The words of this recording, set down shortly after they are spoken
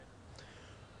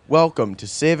Welcome to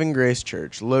Saving Grace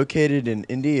Church, located in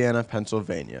Indiana,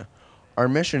 Pennsylvania. Our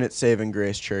mission at Saving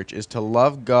Grace Church is to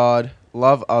love God,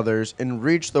 love others, and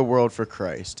reach the world for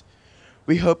Christ.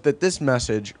 We hope that this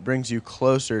message brings you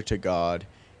closer to God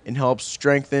and helps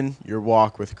strengthen your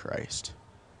walk with Christ.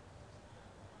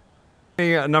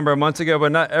 A number of months ago,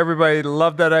 but not everybody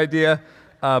loved that idea.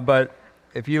 But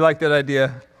if you like that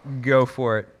idea, go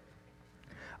for it.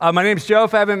 My name's Joe.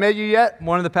 If I haven't met you yet, I'm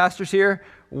one of the pastors here.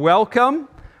 Welcome.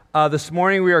 This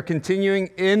morning we are continuing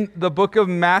in the book of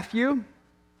Matthew.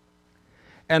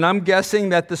 And I'm guessing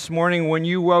that this morning when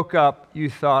you woke up, you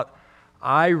thought,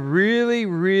 I really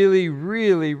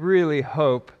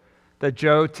hope that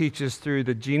Joe teaches through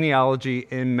the genealogy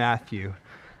in Matthew,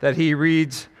 that he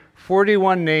reads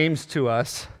 41 names to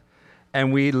us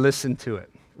and we listen to it.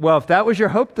 Well, if that was your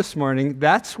hope this morning,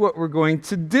 that's what we're going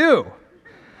to do.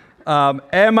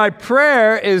 And my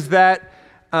prayer is that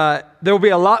there will be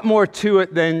a lot more to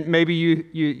it than maybe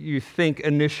you think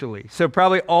initially. So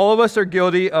probably all of us are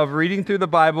guilty of reading through the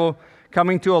Bible,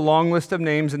 coming to a long list of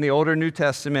names in the Old or New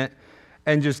Testament,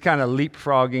 and just kind of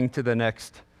leapfrogging to the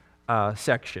next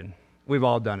section. We've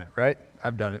all done it, right?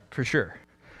 I've done it for sure.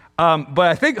 But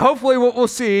I think hopefully what we'll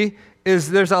see is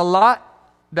there's a lot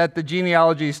that the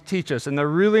genealogies teach us, and they're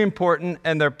really important,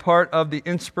 and they're part of the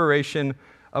inspiration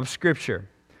of Scripture.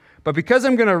 But because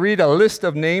I'm going to read a list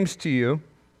of names to you,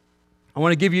 I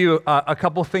want to give you a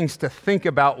couple things to think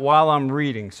about while I'm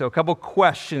reading. So a couple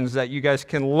questions that you guys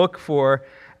can look for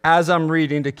as I'm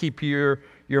reading to keep your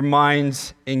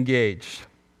minds engaged.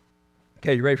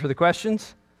 Okay, you ready for the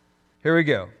questions? Here we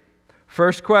go.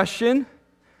 First question,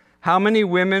 how many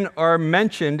women are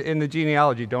mentioned in the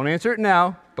genealogy? Don't answer it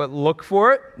now, but look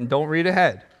for it and don't read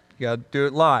ahead. You got to do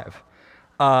it live.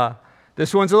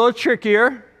 This one's a little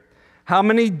trickier. How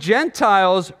many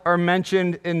Gentiles are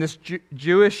mentioned in this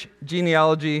Jewish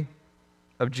genealogy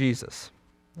of Jesus?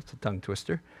 That's a tongue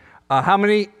twister. How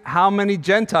many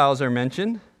Gentiles are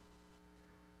mentioned?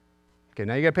 Okay,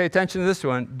 now you got to pay attention to this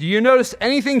one. Do you notice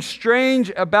anything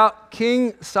strange about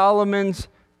King Solomon's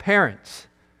parents?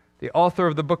 The author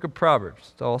of the book of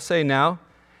Proverbs. So I'll say now.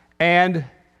 And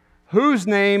whose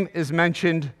name is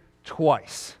mentioned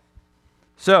twice?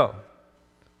 So,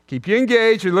 keep you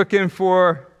engaged. You're looking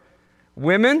for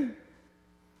women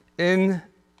in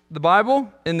the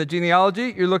Bible, in the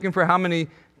genealogy. You're looking for how many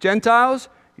Gentiles.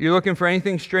 You're looking for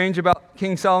anything strange about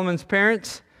King Solomon's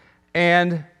parents.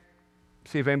 And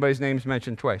see if anybody's name is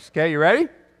mentioned twice. Okay, you ready?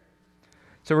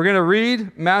 So we're going to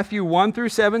read Matthew 1 through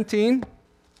 17.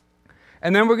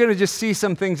 And then we're going to just see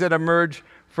some things that emerge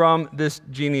from this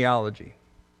genealogy.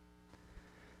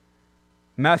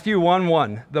 Matthew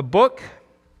 1:1, the book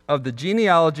of the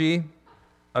genealogy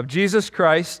of Jesus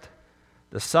Christ,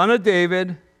 the son of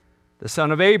David, the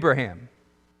son of Abraham.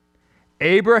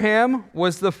 Abraham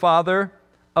was the father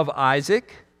of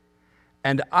Isaac,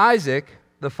 and Isaac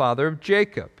the father of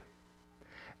Jacob,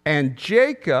 and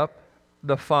Jacob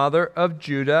the father of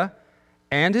Judah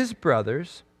and his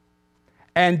brothers,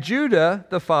 and Judah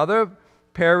the father of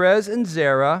Perez and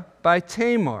Zerah by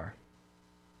Tamar,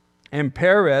 and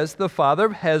Perez the father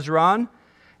of Hezron,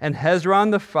 and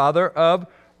Hezron the father of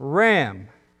Ram,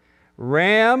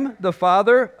 Ram the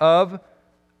father of,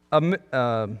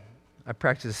 I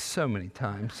practiced so many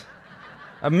times,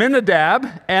 Amminadab,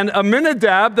 and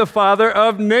Amminadab the father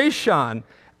of Nahshon,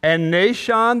 and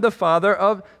Nahshon the father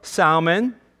of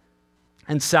Salmon,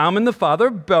 and Salmon the father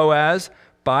of Boaz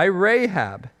by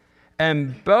Rahab,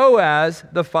 and Boaz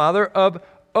the father of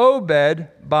Obed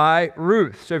by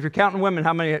Ruth. So if you're counting women,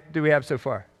 how many do we have so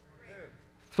far?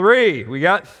 3. We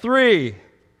got 3.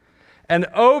 And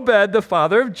Obed the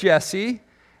father of Jesse,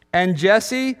 and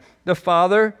Jesse the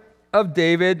father of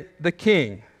David the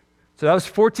king. So that was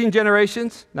 14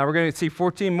 generations. Now we're going to see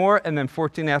 14 more, and then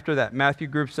 14 after that. Matthew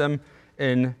groups them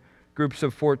in groups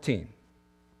of 14.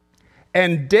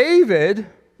 And David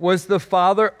was the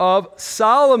father of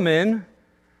Solomon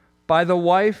by the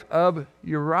wife of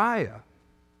Uriah.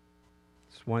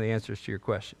 It's one of the answers to your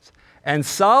questions. And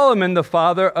Solomon the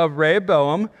father of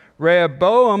Rehoboam,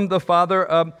 Rehoboam the father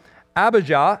of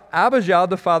Abijah, Abijah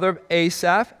the father of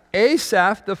Asaph,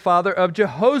 Asaph the father of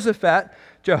Jehoshaphat,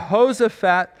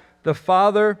 Jehoshaphat the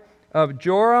father of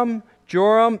Joram,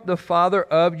 Joram the father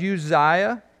of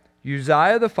Uzziah,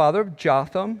 Uzziah the father of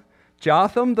Jotham,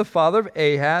 Jotham the father of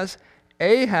Ahaz,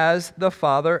 Ahaz the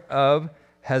father of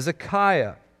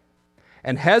Hezekiah,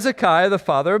 and Hezekiah the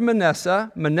father of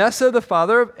Manasseh, Manasseh the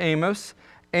father of Amos,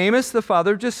 Amos the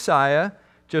father of Josiah,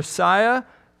 Josiah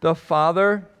the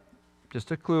father, just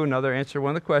a clue, another answer to one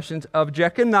of the questions, of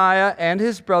Jeconiah and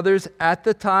his brothers at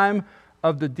the time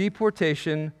of the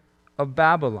deportation of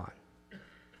Babylon.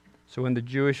 So when the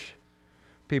Jewish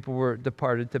people were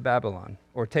departed to Babylon,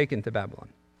 or taken to Babylon.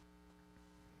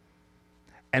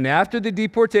 And after the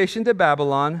deportation to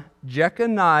Babylon,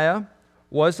 Jeconiah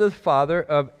was the father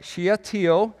of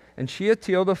Shealtiel, and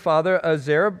Shealtiel the father of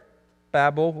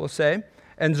Zerubbabel, we'll say,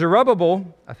 and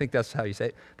Zerubbabel, I think that's how you say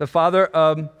it, the father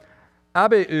of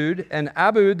Abiud, and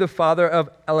Abiud the father of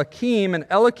Eliakim, and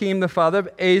Eliakim the father of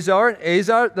Azar, and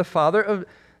Azar the father of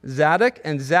Zadok,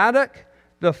 and Zadok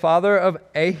the father of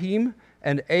Ahim,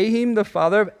 and Ahim the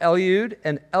father of Eliud,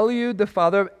 and Eliud the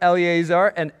father of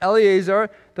Eleazar, and Eleazar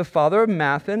the father of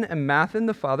Mathan, and Mathan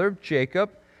the father of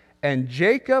Jacob, and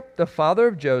Jacob the father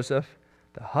of Joseph,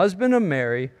 the husband of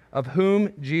Mary, of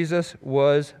whom Jesus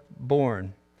was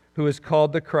born, who is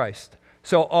called the Christ.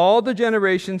 So all the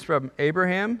generations from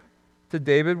Abraham to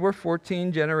David were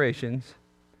 14 generations.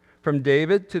 From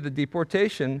David to the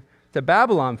deportation to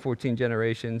Babylon, 14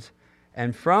 generations.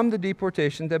 And from the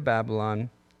deportation to Babylon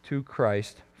to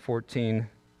Christ, 14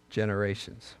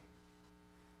 generations.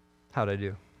 How'd I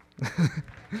do?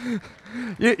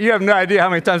 You have no idea how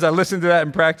many times I listened to that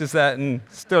and practiced that and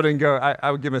still didn't go.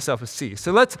 I would give myself a C.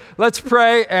 So let's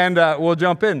pray and we'll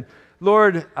jump in.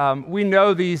 Lord, we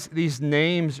know these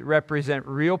names represent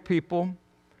real people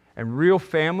and real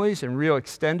families and real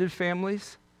extended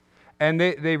families. And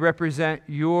they represent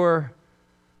your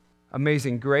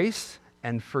amazing grace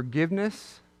and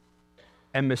forgiveness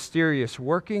and mysterious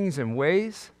workings and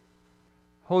ways.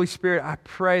 Holy Spirit, I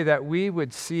pray that we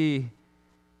would see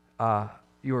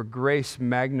your grace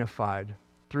magnified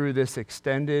through this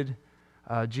extended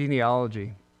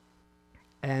genealogy.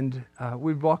 And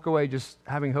we'd walk away just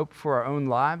having hope for our own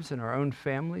lives and our own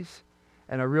families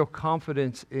and a real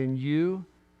confidence in you.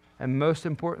 And most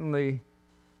importantly,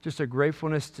 just a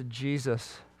gratefulness to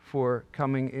Jesus for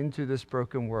coming into this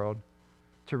broken world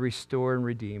to restore and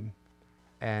redeem.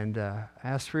 And I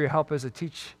ask for your help as I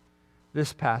teach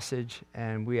this passage,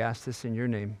 and we ask this in your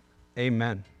name.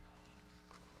 Amen.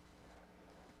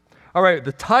 All right,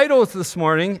 the title this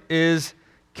morning is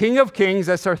King of Kings.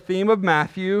 That's our theme of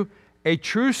Matthew, a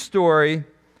true story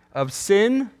of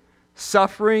sin,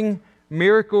 suffering,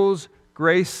 miracles,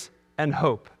 grace, and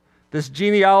hope. This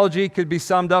genealogy could be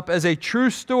summed up as a true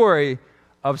story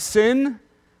of sin,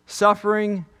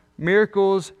 suffering,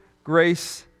 miracles,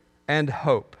 grace, and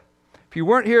hope. If you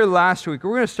weren't here last week,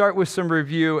 we're going to start with some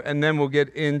review, and then we'll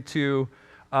get into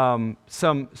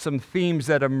some themes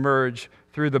that emerge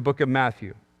through the book of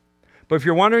Matthew. But if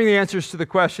you're wondering the answers to the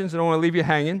questions, I don't want to leave you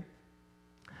hanging.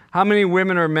 How many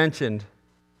women are mentioned?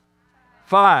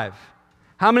 5.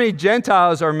 How many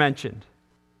Gentiles are mentioned?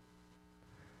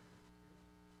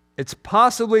 It's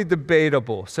possibly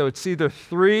debatable, so it's either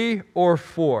 3 or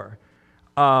 4.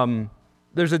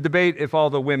 There's a debate if all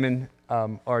the women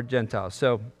are Gentiles,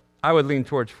 so I would lean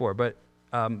towards 4. But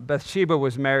Bathsheba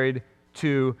was married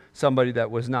to somebody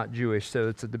that was not Jewish, so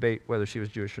it's a debate whether she was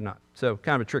Jewish or not. So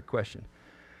kind of a trick question.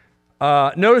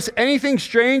 Notice anything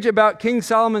strange about King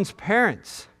Solomon's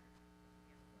parents?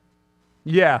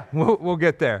 Yeah, we'll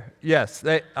get there. Yes,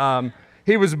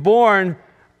 he was born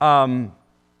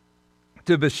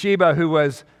to Bathsheba, who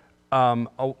was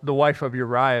the wife of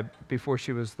Uriah before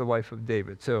she was the wife of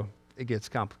David. So it gets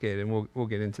complicated, and we'll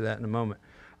get into that in a moment.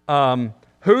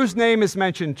 Whose name is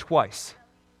mentioned twice?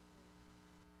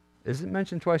 Is it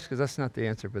mentioned twice? Because that's not the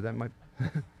answer, but that might.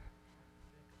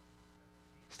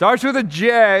 Starts with a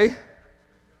J.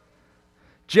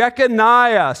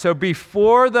 Jeconiah. So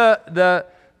before the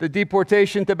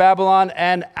deportation to Babylon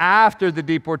and after the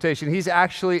deportation, he's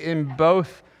actually in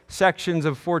both sections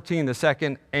of 14, the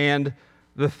second and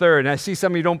the third. And I see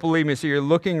some of you don't believe me, so you're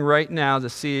looking right now to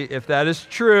see if that is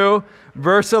true.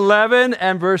 Verse 11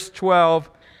 and verse 12,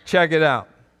 check it out.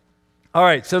 All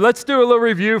right, so let's do a little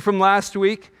review from last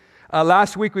week.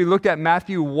 Last week we looked at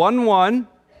Matthew 1:1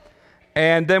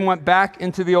 and then went back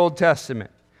into the Old Testament.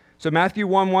 So Matthew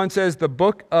 1:1 says the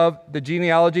book of the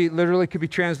genealogy literally could be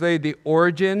translated the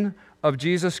origin of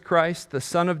Jesus Christ, the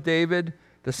son of David,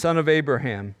 the son of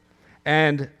Abraham.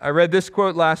 And I read this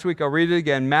quote last week. I'll read it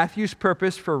again. Matthew's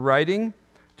purpose for writing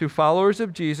to followers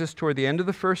of Jesus toward the end of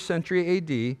the first century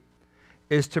AD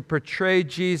is to portray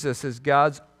Jesus as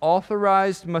God's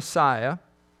authorized Messiah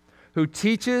who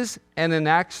teaches and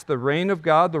enacts the reign of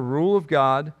God, the rule of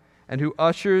God, and who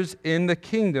ushers in the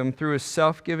kingdom through his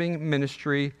self-giving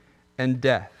ministry and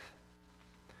death.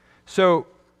 So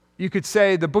you could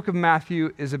say the book of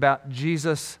Matthew is about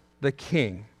Jesus the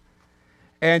King.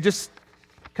 And just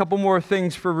a couple more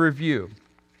things for review.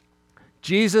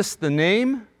 Jesus, the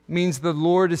name, means the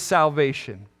Lord is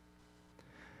salvation.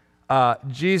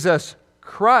 Jesus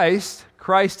Christ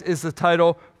is the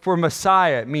title for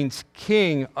Messiah. It means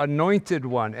king, anointed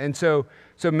one. And so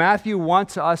So Matthew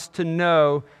wants us to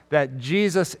know that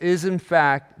Jesus is in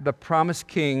fact the promised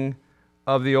king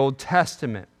of the Old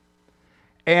Testament.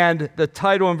 And the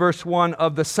title in verse 1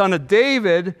 of the Son of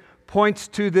David points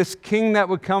to this king that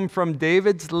would come from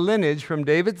David's lineage, from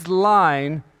David's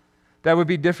line, that would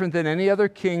be different than any other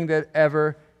king that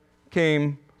ever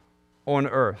came on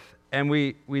earth. And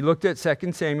we looked at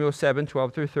 2 Samuel 7,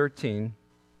 12 through 13.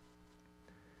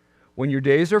 When your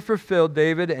days are fulfilled,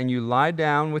 David, and you lie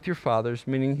down with your fathers,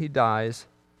 meaning he dies,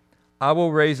 I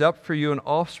will raise up for you an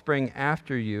offspring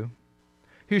after you,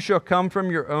 who shall come from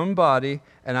your own body,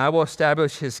 and I will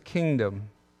establish his kingdom.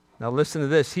 Now listen to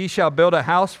this. He shall build a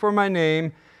house for my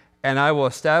name, and I will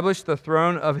establish the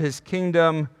throne of his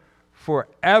kingdom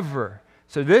forever.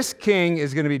 So this king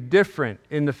is going to be different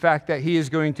in the fact that he is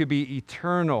going to be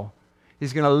eternal.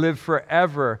 He's going to live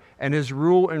forever, and his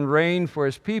rule and reign for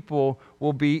his people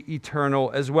will be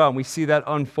eternal as well. And we see that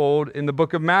unfold in the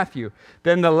book of Matthew.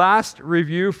 Then the last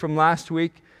review from last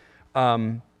week,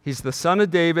 he's the son of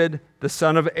David, the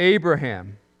son of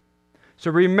Abraham.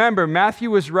 So remember, Matthew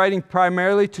was writing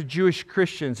primarily to Jewish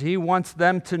Christians. He wants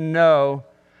them to know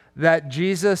that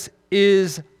Jesus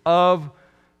is of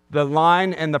the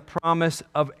line and the promise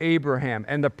of Abraham.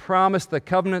 And the promise, the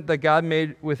covenant that God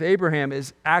made with Abraham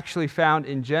is actually found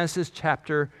in Genesis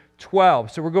chapter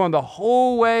 12. So we're going the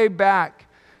whole way back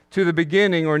to the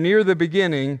beginning, or near the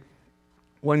beginning,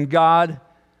 when God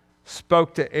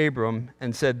spoke to Abram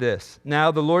and said this.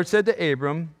 Now the Lord said to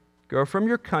Abram, go from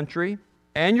your country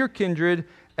and your kindred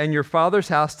and your father's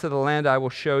house to the land I will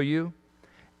show you,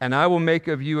 and I will make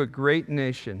of you a great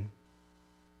nation.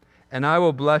 And I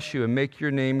will bless you and make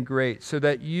your name great, so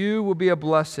that you will be a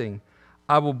blessing.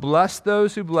 I will bless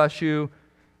those who bless you,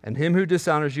 and him who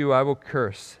dishonors you I will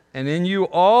curse. And in you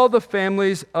all the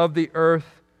families of the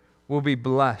earth will be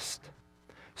blessed.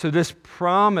 So this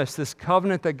promise, this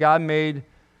covenant that God made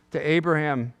to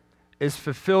Abraham is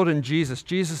fulfilled in Jesus.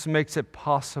 Jesus makes it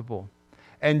possible.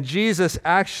 And Jesus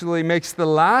actually makes the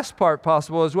last part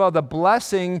possible as well. The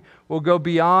blessing will go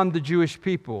beyond the Jewish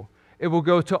people. It will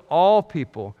go to all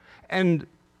people. And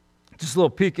just a little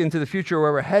peek into the future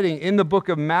where we're heading, in the book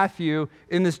of Matthew,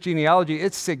 in this genealogy,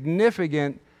 it's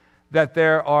significant that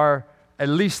there are at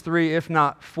least 3, if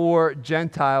not 4,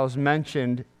 Gentiles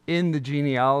mentioned in the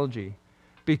genealogy,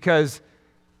 because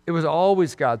it was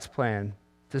always God's plan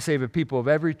to save a people of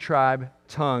every tribe,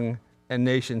 tongue, and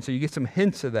nation. So you get some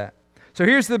hints of that. So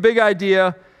here's the big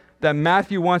idea that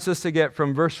Matthew wants us to get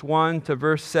from verse 1 to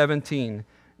verse 17.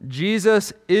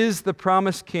 Jesus is the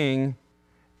promised king,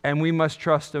 and we must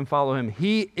trust and follow him.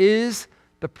 He is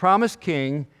the promised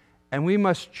king, and we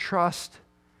must trust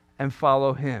and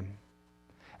follow him.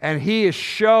 And he is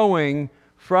showing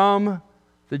from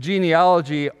the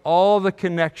genealogy all the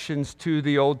connections to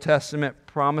the Old Testament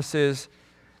promises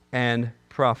and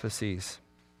prophecies.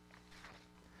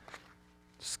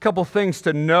 Just a couple things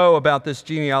to know about this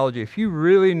genealogy. If you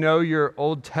really know your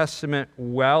Old Testament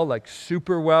well, like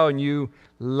super well, and you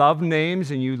love names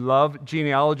and you love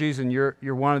genealogies, and you're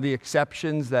one of the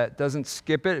exceptions that doesn't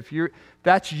skip it,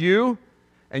 that's you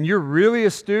and you're really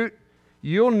astute,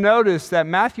 you'll notice that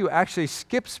Matthew actually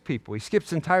skips people. He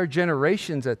skips entire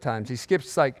generations at times. He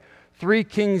skips like 3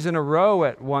 kings in a row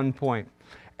at one point.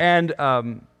 And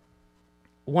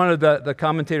one of the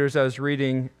commentators I was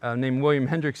reading, named William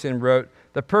Hendrickson, wrote,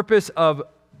 the purpose of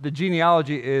the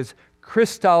genealogy is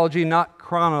Christology, not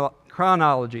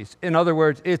chronologies. In other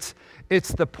words,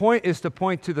 the point is to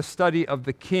point to the study of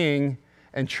the king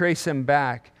and trace him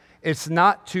back. It's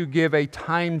not to give a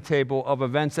timetable of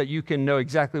events that you can know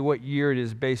exactly what year it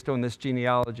is based on this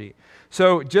genealogy.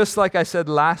 So just like I said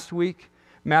last week,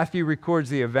 Matthew records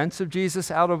the events of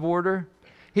Jesus out of order.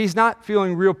 He's not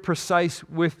feeling real precise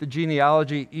with the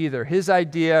genealogy either. His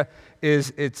idea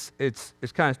is it's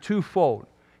kind of twofold.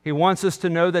 He wants us to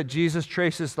know that Jesus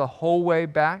traces the whole way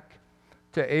back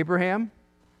to Abraham,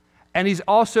 and he's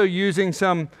also using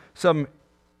some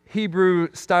Hebrew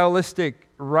stylistic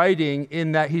writing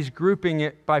in that he's grouping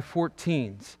it by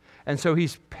 14s. And so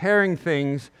he's pairing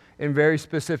things in very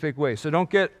specific ways. So don't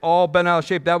get all bent out of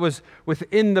shape. That was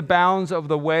within the bounds of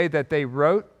the way that they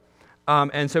wrote.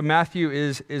 And so Matthew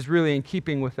is really in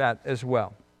keeping with that as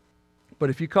well. But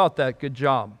if you caught that, good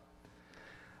job.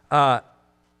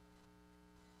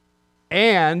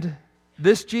 And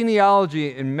this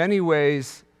genealogy in many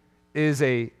ways is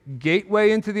a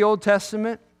gateway into the Old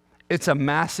Testament. It's a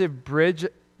massive bridge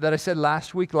that I said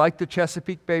last week, like the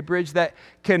Chesapeake Bay Bridge, that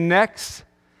connects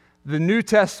the New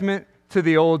Testament to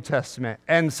the Old Testament.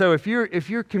 And so if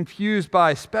you're confused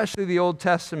by especially the Old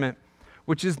Testament,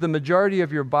 which is the majority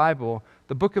of your Bible,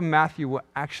 the book of Matthew will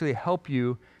actually help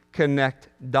you connect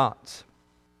dots.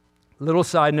 Little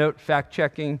side note, fact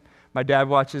checking. My dad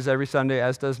watches every Sunday,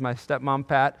 as does my stepmom,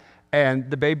 Pat. And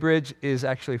the Bay Bridge is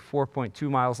actually 4.2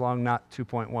 miles long, not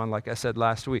 2.1, like I said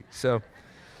last week. So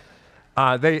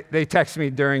they text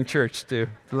me during church to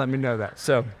let me know that.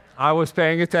 So I was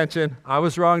paying attention. I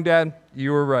was wrong, Dad.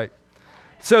 You were right.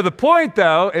 So the point,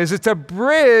 though, is it's a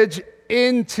bridge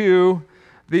into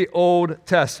the Old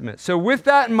Testament. So with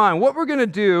that in mind, what we're going to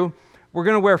do, we're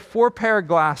going to wear 4 pair of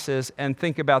glasses and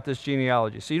think about this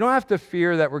genealogy. So you don't have to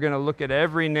fear that we're going to look at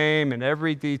every name and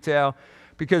every detail,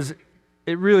 because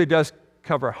it really does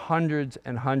cover hundreds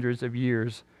and hundreds of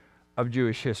years of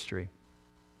Jewish history.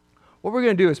 What we're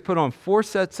going to do is put on 4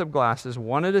 sets of glasses,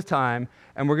 one at a time,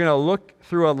 and we're going to look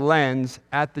through a lens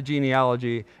at the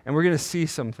genealogy, and we're going to see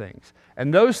some things.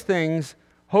 And those things,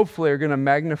 hopefully, are going to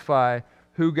magnify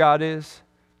who God is,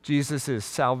 Jesus'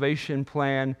 salvation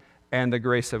plan, and the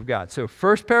grace of God. So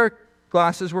first pair of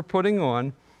glasses we're putting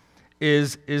on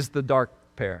is the dark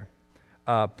pair.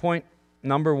 Point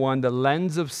number 1, the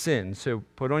lens of sin. So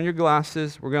put on your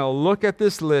glasses. We're going to look at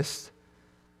this list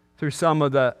through some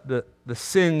of the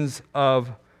sins of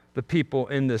the people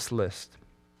in this list.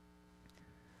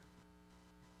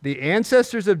 The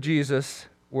ancestors of Jesus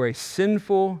were a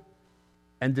sinful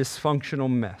and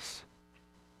dysfunctional mess.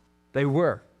 They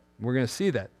were. We're going to see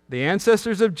that. The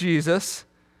ancestors of Jesus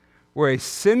were a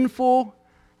sinful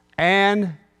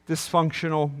and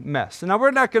dysfunctional mess. Now,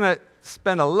 we're not going to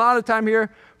spend a lot of time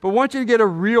here, but I want you to get a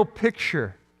real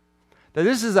picture that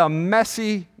this is a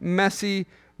messy, messy,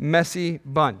 messy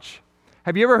bunch.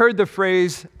 Have you ever heard the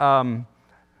phrase,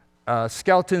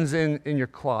 skeletons in your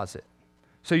closet?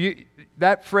 So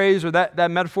that phrase or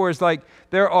that metaphor is like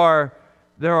there are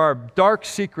dark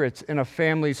secrets in a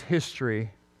family's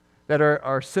history that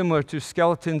are similar to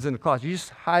skeletons in the closet. You just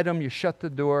hide them, you shut the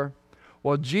door.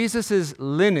 Well, Jesus'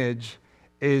 lineage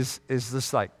is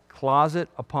this like closet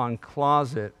upon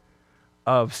closet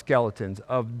of skeletons,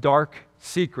 of dark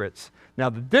secrets.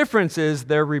 Now, the difference is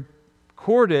they're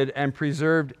recorded and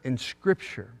preserved in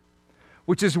Scripture,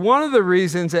 which is one of the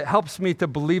reasons it helps me to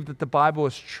believe that the Bible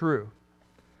is true.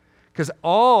 Because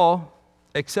all,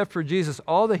 except for Jesus,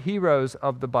 all the heroes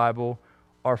of the Bible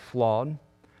are flawed.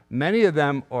 Many of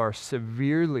them are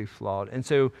severely flawed. And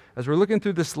so as we're looking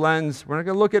through this lens, we're not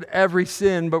going to look at every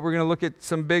sin, but we're going to look at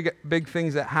some big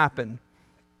things that happen,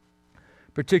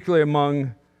 particularly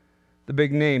among the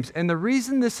big names. And the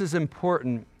reason this is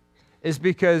important is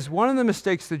because one of the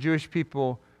mistakes the Jewish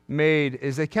people made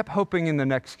is they kept hoping in the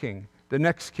next king, the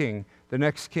next king, the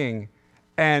next king.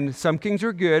 And some kings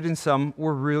were good and some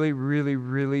were really, really,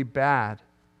 really bad.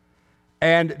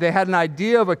 And they had an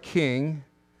idea of a king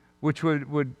which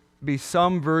would be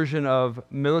some version of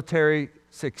military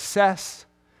success,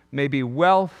 maybe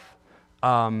wealth.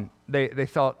 They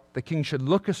thought the king should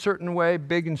look a certain way,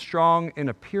 big and strong in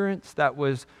appearance. That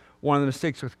was one of the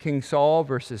mistakes with King Saul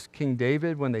versus King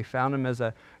David when they found him as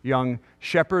a young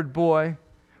shepherd boy,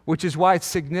 which is why it's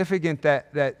significant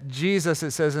that Jesus,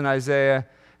 it says in Isaiah,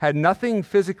 had nothing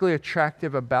physically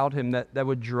attractive about him that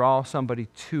would draw somebody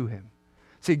to him.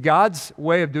 See, God's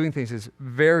way of doing things is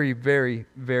very, very,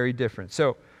 very different.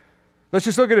 So let's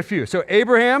just look at a few. So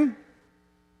Abraham,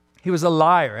 he was a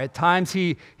liar. At times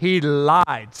he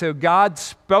lied. So God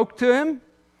spoke to him.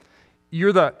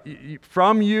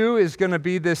 From you is going to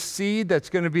be this seed that's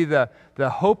going to be the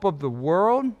hope of the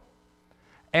world.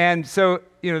 And so,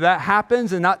 that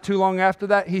happens, and not too long after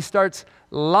that, he starts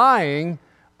lying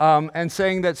and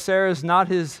saying that Sarah is not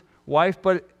his wife,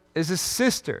 but is his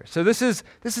sister. So this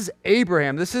is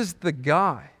Abraham. This is the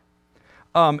guy.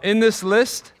 In this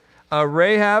list,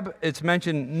 Rahab, it's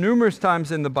mentioned numerous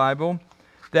times in the Bible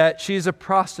that she's a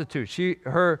prostitute.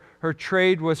 Her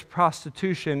trade was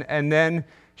prostitution, and then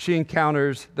she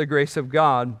encounters the grace of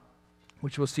God,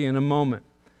 which we'll see in a moment.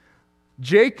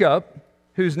 Jacob,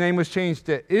 whose name was changed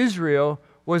to Israel,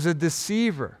 was a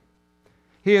deceiver.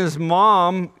 He and his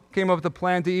mom came up with a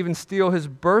plan to even steal his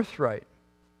birthright.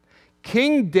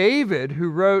 King David, who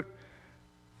wrote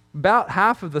about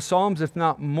half of the Psalms, if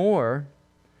not more,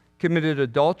 committed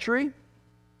adultery,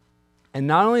 and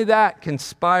not only that,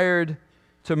 conspired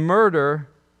to murder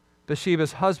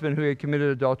Bathsheba's husband who he had committed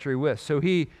adultery with. So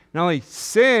he not only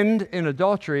sinned in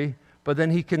adultery, but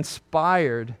then he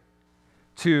conspired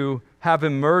to have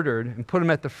him murdered and put him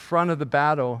at the front of the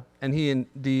battle, and he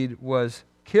indeed was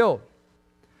killed.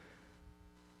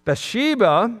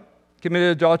 Bathsheba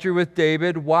committed adultery with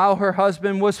David while her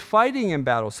husband was fighting in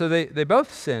battle. So they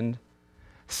both sinned.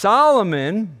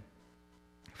 Solomon,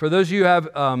 for those of you who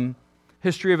have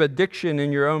history of addiction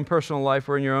in your own personal life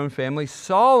or in your own family,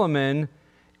 Solomon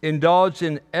indulged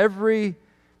in every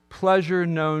pleasure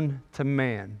known to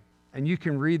man. And you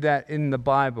can read that in the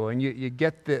Bible, and you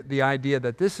get the idea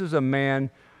that this is a man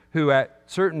who at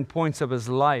certain points of his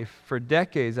life, for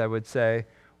decades I would say,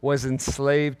 was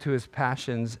enslaved to his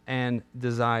passions and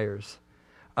desires.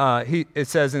 It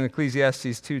says in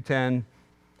Ecclesiastes 2:10,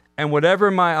 "And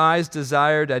whatever my eyes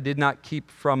desired, I did not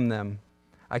keep from them.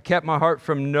 I kept my heart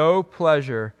from no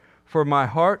pleasure, for my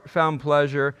heart found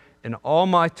pleasure in all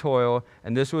my toil,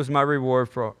 and this was my reward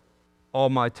for all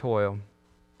my toil."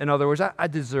 In other words, I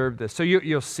deserve this. So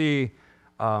you'll see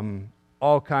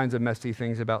all kinds of messy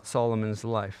things about Solomon's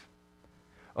life.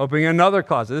 Opening another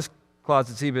closet. This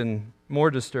closet's even more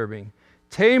disturbing.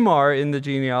 Tamar in the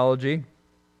genealogy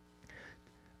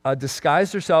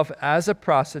disguised herself as a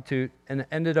prostitute and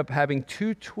ended up having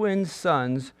 2 twin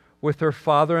sons with her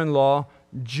father-in-law,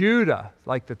 Judah,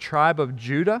 like the tribe of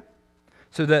Judah.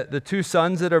 So that the 2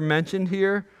 sons that are mentioned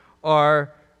here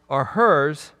are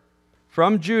hers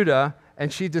from Judah,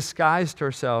 and she disguised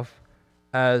herself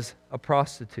as a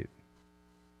prostitute.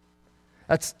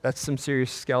 That's some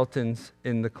serious skeletons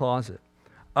in the closet.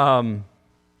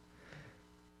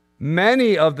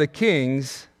 Many of the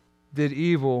kings did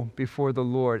evil before the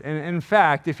Lord. And in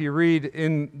fact, if you read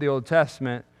in the Old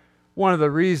Testament, one of the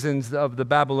reasons of the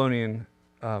Babylonian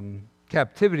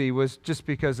captivity was just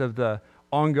because of the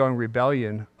ongoing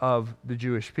rebellion of the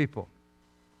Jewish people.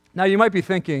 Now you might be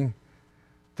thinking,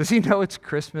 does he know it's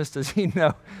Christmas? Does he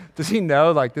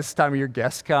know like this time of year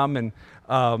guests come? And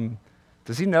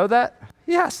does he know that?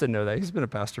 He has to know that. He's been a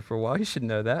pastor for a while. He should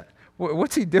know that.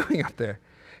 What's he doing up there?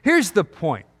 Here's the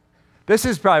point. This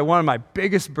is probably one of my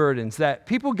biggest burdens, that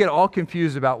people get all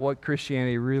confused about what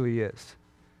Christianity really is.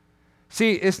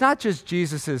 See, it's not just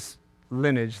Jesus'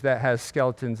 lineage that has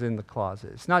skeletons in the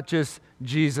closet. It's not just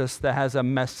Jesus that has a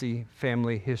messy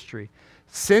family history.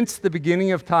 Since the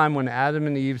beginning of time when Adam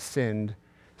and Eve sinned,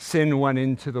 sin went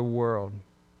into the world.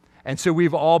 And so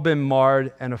we've all been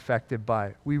marred and affected by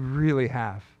it. We really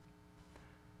have.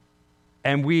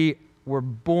 And we were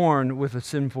born with a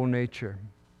sinful nature.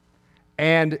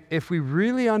 And if we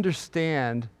really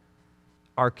understand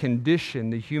our condition,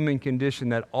 the human condition,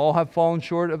 that all have fallen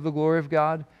short of the glory of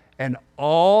God, and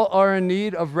all are in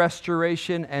need of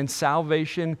restoration and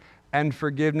salvation and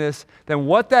forgiveness, then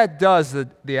what that does,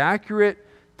 the accurate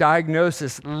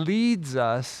diagnosis leads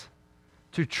us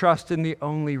to trust in the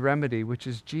only remedy, which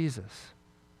is Jesus.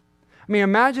 I mean,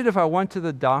 imagine if I went to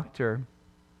the doctor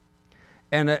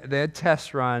and they had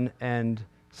tests run and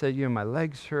said, my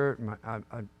legs hurt,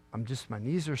 my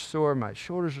knees are sore, my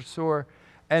shoulders are sore,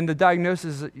 and the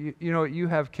diagnosis is, you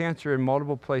have cancer in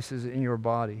multiple places in your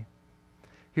body.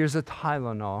 Here's a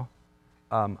Tylenol.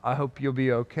 I hope you'll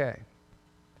be okay.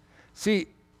 See,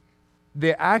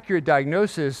 the accurate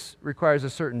diagnosis requires a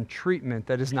certain treatment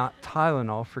that is not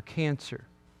Tylenol for cancer.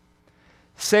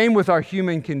 Same with our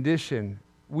human condition.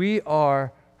 We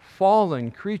are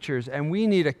fallen creatures, and we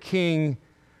need a king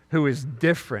who is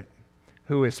different,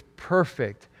 who is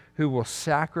perfect, who will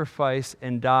sacrifice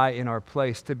and die in our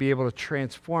place to be able to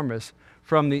transform us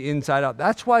from the inside out.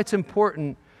 That's why it's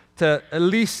important to, at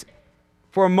least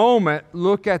for a moment,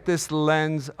 look at this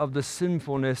lens of the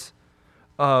sinfulness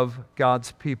of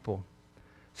God's people.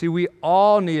 See, we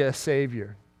all need a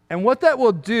Savior. And what that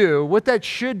will do, what that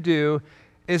should do,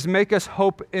 is make us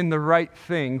hope in the right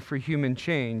thing for human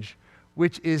change,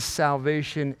 which is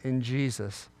salvation in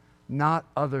Jesus, not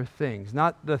other things,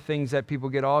 not the things that people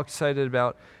get all excited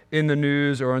about in the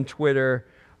news or on Twitter.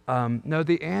 No,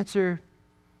 the answer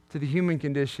to the human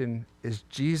condition is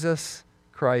Jesus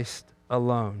Christ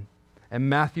alone. And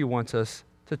Matthew wants us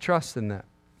to trust in that.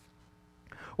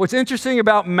 What's interesting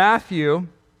about Matthew,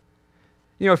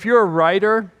 if you're a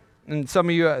writer, and some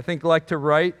of you I think like to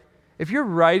write, if you're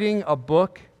writing a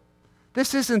book,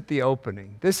 this isn't the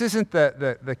opening. This isn't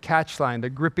the catch line, the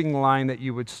gripping line that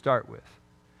you would start with.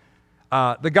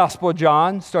 The Gospel of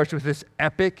John starts with this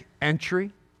epic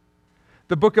entry.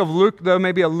 The book of Luke, though,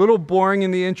 may be a little boring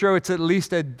in the intro. It's at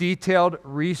least a detailed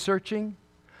researching.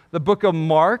 The book of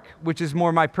Mark, which is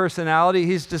more my personality,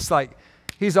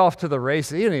 he's off to the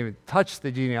races. He didn't even touch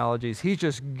the genealogies. He's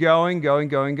just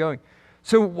going.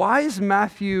 So why is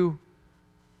Matthew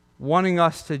wanting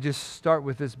us to just start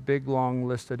with this big, long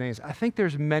list of names? I think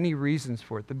there's many reasons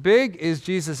for it. The big is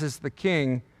Jesus is the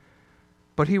king,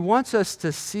 but he wants us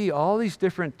to see all these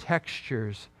different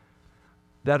textures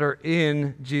that are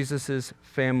in Jesus'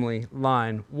 family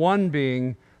line. One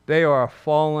being, they are a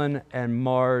fallen and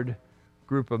marred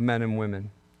group of men and women,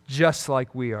 just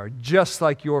like we are, just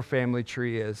like your family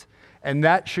tree is. And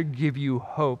that should give you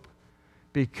hope,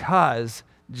 because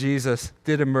Jesus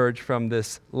did emerge from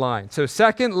this line. So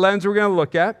second lens we're going to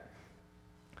look at.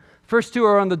 First two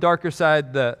are on the darker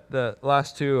side. The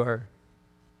last two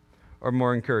or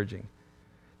more encouraging.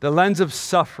 The lens of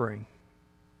suffering.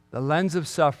 The lens of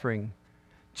suffering.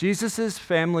 Jesus'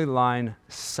 family line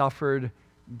suffered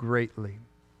greatly.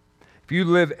 If you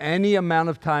live any amount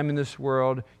of time in this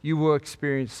world, you will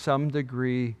experience some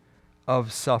degree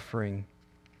of suffering.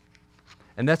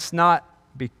 And that's not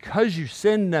because you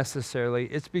sin necessarily,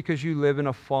 it's because you live in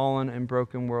a fallen and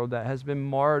broken world that has been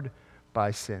marred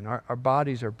by sin. Our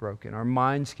bodies are broken. Our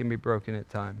minds can be broken at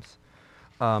times.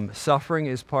 Suffering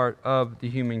is part of the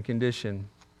human condition.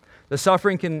 The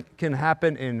suffering can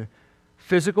happen in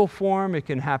physical form. It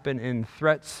can happen in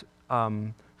threats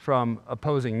from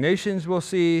opposing nations, we'll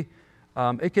see.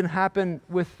 It can happen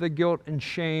with the guilt and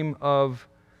shame of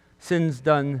sins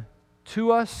done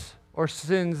to us or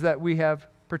sins that we have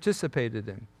participated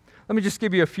in. Let me just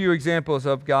give you a few examples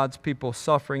of God's people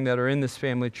suffering that are in this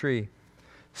family tree.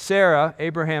 Sarah,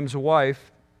 Abraham's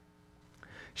wife,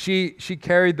 she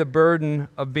carried the burden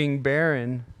of being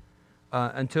barren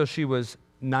until she was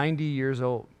 90 years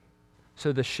old.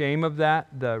 So the shame of that,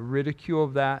 the ridicule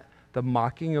of that, the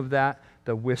mocking of that,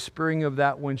 the whispering of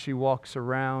that when she walks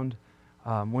around,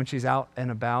 when she's out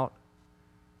and about,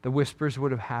 the whispers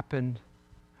would have happened.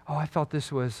 Oh, I thought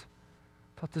this was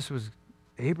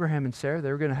Abraham and Sarah.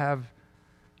 They were going to have,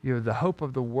 the hope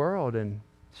of the world, and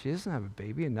she doesn't have a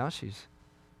baby, and now she's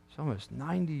almost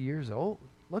 90 years old.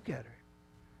 Look at her.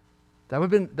 That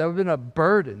would have been a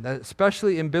burden,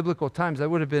 especially in biblical times. That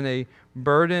would have been a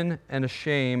burden and a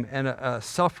shame and a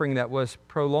suffering that was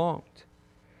prolonged.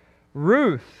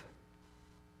 Ruth,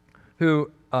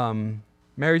 who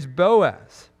marries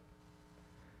Boaz,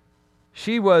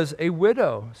 she was a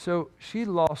widow, so she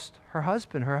lost her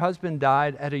husband. Her husband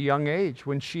died at a young age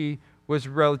when she was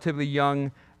relatively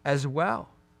young as well.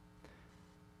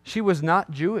 She was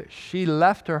not Jewish. She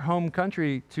left her home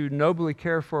country to nobly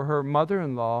care for her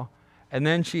mother-in-law, and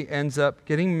then she ends up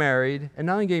getting married, and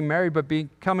not only getting married, but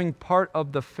becoming part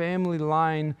of the family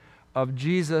line of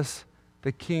Jesus,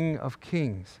 the King of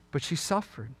Kings. But she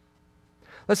suffered.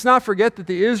 Let's not forget that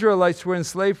the Israelites were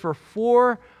enslaved for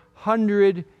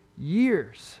 400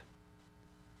 years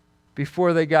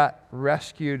before they got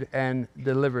rescued and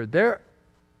delivered. There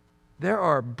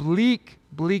are bleak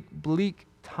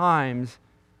times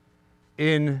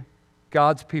in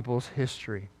God's people's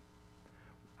history.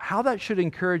 How that should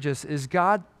encourage us is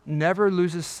God never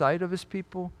loses sight of his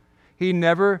people. He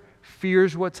never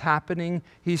fears what's happening.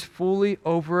 He's fully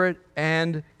over it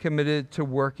and committed to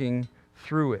working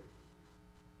through it.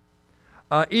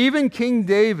 Even King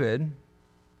David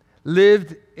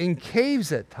lived in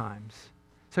caves at times.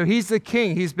 So he's the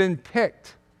king. He's been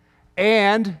picked.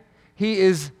 And he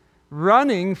is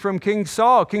running from King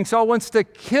Saul. King Saul wants to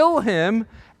kill him,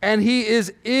 and he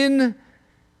is in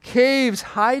caves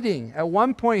hiding. At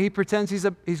one point, he pretends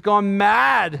he's gone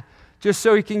mad just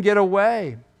so he can get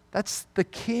away. That's the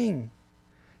king.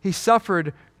 He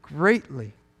suffered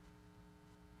greatly.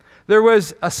 There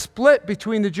was a split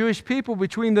between the Jewish people,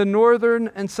 between the northern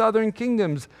and southern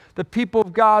kingdoms. The people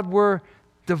of God were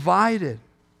divided.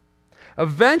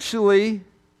 Eventually,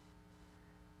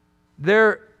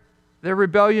 their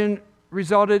rebellion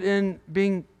resulted in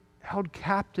being held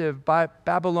captive by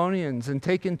Babylonians and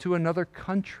taken to another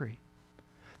country.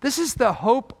 This is the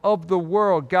hope of the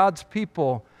world, God's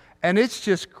people, and it's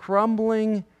just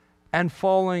crumbling and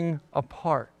falling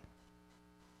apart.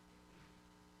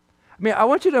 I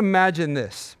want you to imagine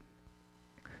this.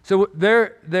 So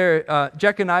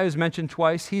Jeconiah is mentioned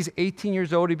twice. He's 18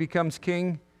 years old. He becomes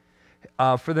king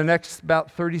for the next about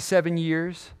 37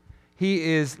 years. He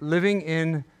is living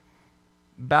in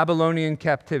Babylonian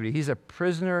captivity. He's a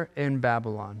prisoner in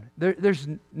Babylon. There's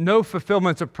no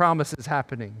fulfillment of promises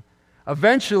happening.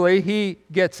 Eventually, he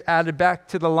gets added back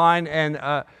to the line, and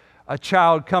a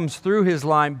child comes through his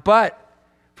line. But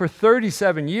for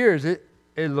 37 years, it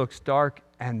looks dark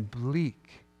and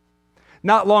bleak.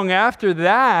 Not long after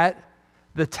that,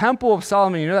 the Temple of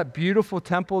Solomon, that beautiful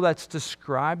temple that's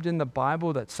described in the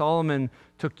Bible that Solomon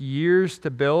took years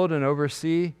to build and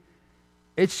oversee,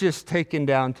 it's just taken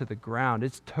down to the ground.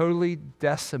 It's totally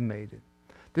decimated.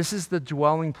 This is the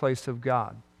dwelling place of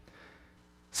God.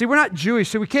 See, we're not Jewish,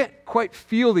 so we can't quite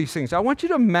feel these things. I want you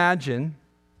to imagine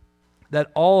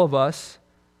that all of us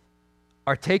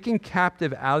are taken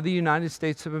captive out of the United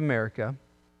States of America,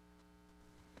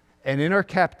 and in our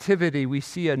captivity, we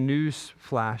see a news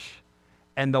flash,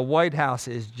 and the White House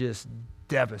is just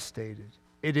devastated.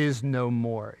 It is no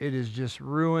more. It is just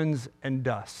ruins and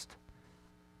dust.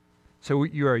 So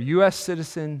you're a U.S.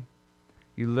 citizen,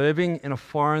 you're living in a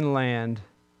foreign land,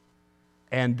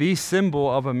 and the symbol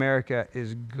of America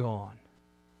is gone.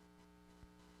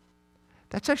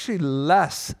 That's actually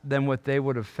less than what they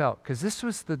would have felt, because this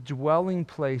was the dwelling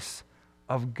place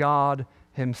of God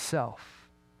himself.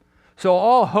 So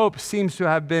all hope seems to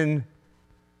have been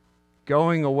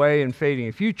going away and fading.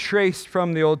 If you trace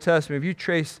from the Old Testament, if you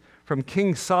trace from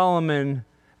King Solomon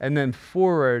and then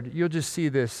forward, you'll just see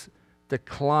this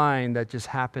decline that just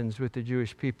happens with the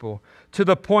Jewish people, to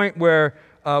the point where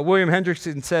William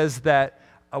Hendrickson says that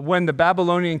when the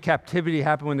Babylonian captivity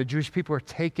happened, when the Jewish people were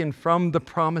taken from the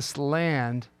promised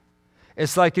land,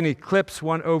 it's like an eclipse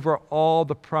went over all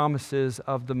the promises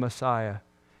of the Messiah.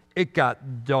 It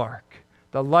got dark.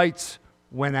 The lights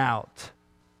went out,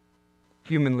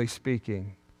 humanly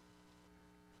speaking.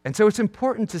 And so it's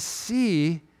important to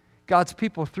see God's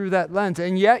people through that lens.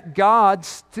 And yet God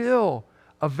still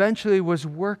eventually was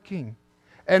working.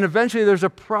 And eventually there's a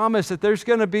promise that there's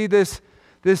going to be this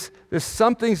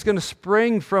something's going to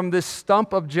spring from this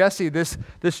stump of Jesse, this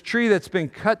tree that's been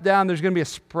cut down. There's going to be a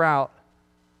sprout.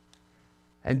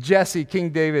 And Jesse, King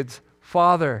David's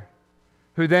father,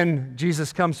 who then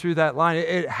Jesus comes through that line.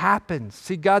 It happens.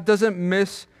 See, God doesn't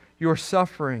miss your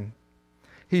suffering.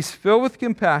 He's filled with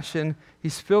compassion.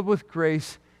 He's filled with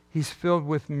grace. He's filled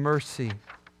with mercy.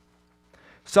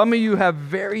 Some of you have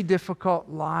very difficult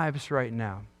lives right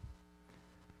now.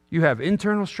 You have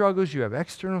internal struggles, you have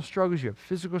external struggles, you have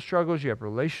physical struggles, you have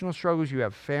relational struggles, you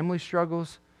have family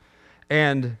struggles.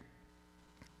 And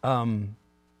the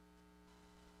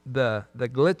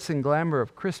glitz and glamour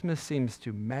of Christmas seems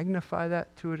to magnify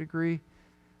that to a degree,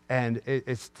 and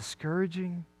it's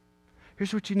discouraging.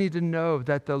 Here's what you need to know,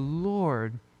 that the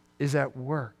Lord is at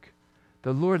work.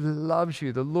 The Lord loves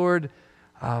you. The Lord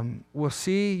will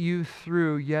see you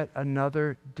through yet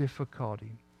another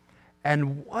difficulty.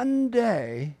 And one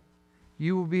day,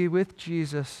 you will be with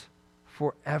Jesus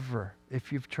forever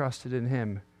if you've trusted in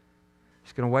him.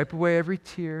 He's going to wipe away every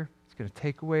tear. He's going to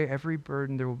take away every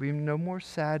burden. There will be no more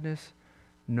sadness,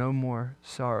 no more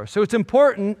sorrow. So it's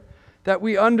important that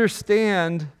we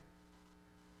understand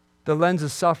the lens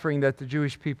of suffering that the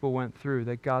Jewish people went through,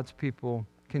 that God's people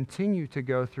continue to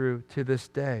go through to this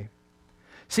day.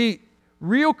 See,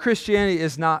 real Christianity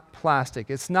is not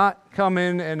plastic. It's not come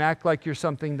in and act like you're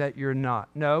something that you're not.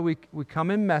 No, we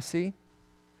come in messy.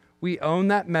 We own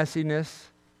that messiness.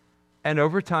 And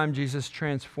over time, Jesus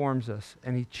transforms us,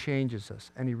 and he changes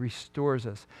us, and he restores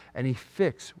us, and he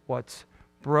fixes what's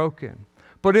broken.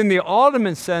 But in the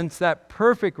ultimate sense, that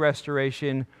perfect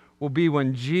restoration will be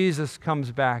when Jesus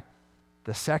comes back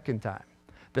the second time.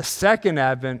 The second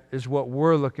advent is what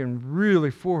we're looking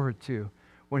really forward to,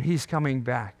 when he's coming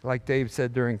back. Like Dave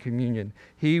said during communion,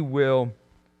 he will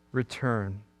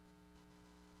return.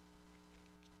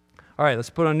 All right, let's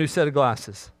put on a new set of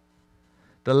glasses.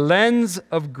 The lens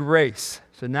of grace.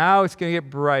 So now it's going to get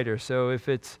brighter. So if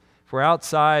we're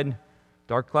outside,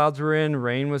 dark clouds were in,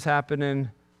 rain was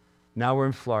happening. Now we're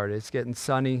in Florida. It's getting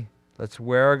sunny. Let's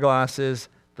wear our glasses.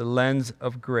 The lens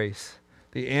of grace.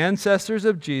 The ancestors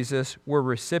of Jesus were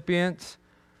recipients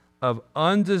of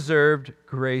undeserved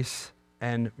grace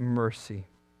and mercy.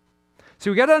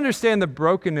 So we got to understand the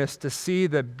brokenness to see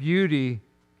the beauty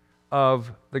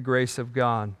of the grace of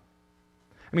God.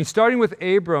 I mean, starting with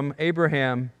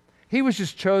Abraham, he was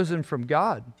just chosen from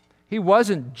God. He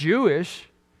wasn't Jewish.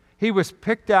 He was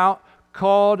picked out,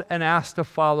 called, and asked to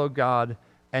follow God,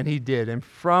 and he did. And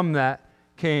from that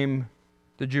came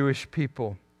the Jewish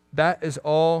people. That is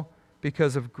all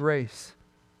because of grace.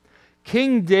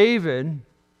 King David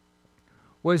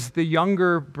was the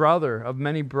younger brother of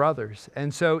many brothers.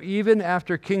 And so even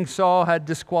after King Saul had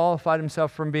disqualified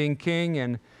himself from being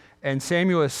king, and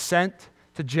Samuel is sent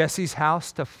to Jesse's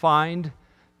house to find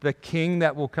the king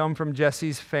that will come from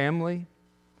Jesse's family,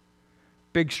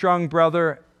 big strong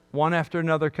brother, one after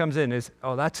another comes in.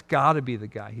 That's got to be the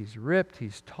guy. He's ripped,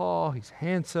 he's tall, he's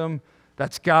handsome.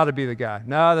 That's got to be the guy.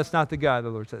 No, that's not the guy, the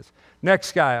Lord says.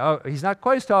 Next guy, he's not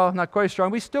quite as tall, not quite as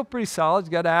strong, but he's still pretty solid. He's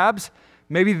got abs.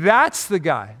 Maybe that's the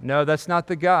guy. No, that's not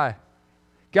the guy.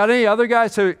 Got any other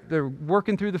guys? So they're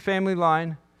working through the family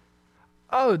line.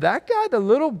 Oh, that guy, the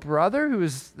little brother who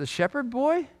is the shepherd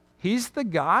boy, he's the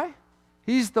guy?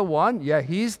 He's the one? Yeah,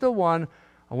 he's the one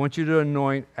I want you to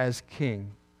anoint as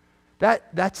king.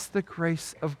 That's the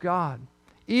grace of God.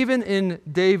 Even in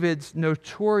David's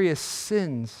notorious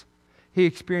sins, he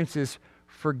experiences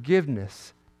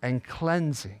forgiveness and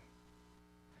cleansing.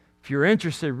 If you're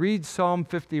interested, read Psalm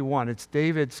 51. It's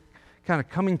David's kind of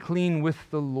coming clean with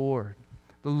the Lord.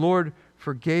 The Lord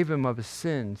forgave him of his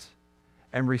sins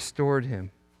and restored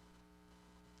him.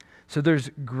 So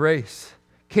there's grace.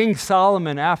 King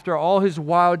Solomon, after all his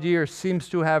wild years, seems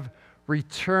to have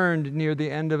returned near the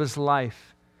end of his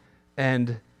life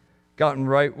and gotten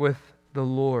right with the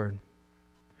Lord.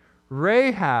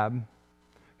 Rahab,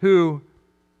 who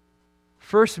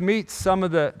first meets some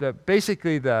of the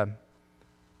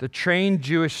trained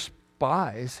Jewish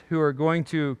spies who are going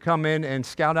to come in and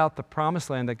scout out the promised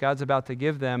land that God's about to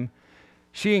give them,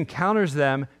 she encounters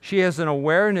them. She has an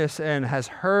awareness and has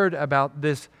heard about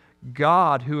this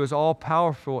God who is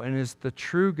all-powerful and is the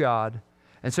true God.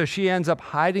 And so she ends up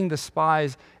hiding the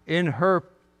spies in her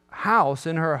house,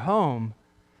 in her home,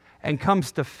 and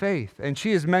comes to faith. And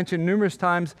she is mentioned numerous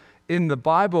times in the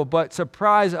Bible, but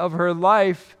surprise of her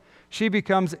life, she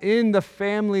becomes in the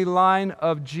family line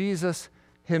of Jesus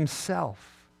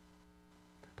himself.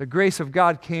 The grace of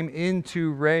God came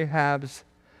into Rahab's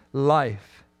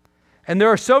life. And there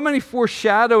are so many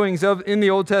foreshadowings in the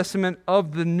Old Testament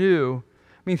of the New.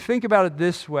 I mean, think about it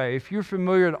this way. If you're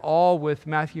familiar at all with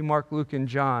Matthew, Mark, Luke, and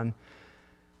John,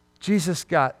 Jesus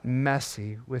got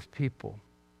messy with people.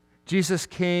 Jesus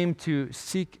came to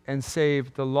seek and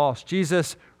save the lost.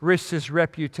 Jesus risked his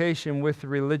reputation with the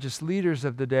religious leaders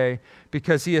of the day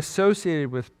because he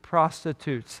associated with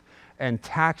prostitutes and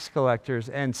tax collectors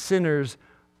and sinners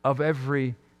of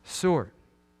every sort.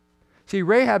 See,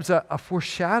 Rahab's a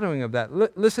foreshadowing of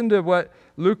that. Listen to what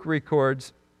Luke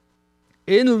records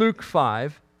in Luke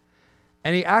 5,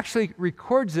 and he actually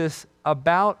records this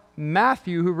about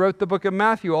Matthew, who wrote the book of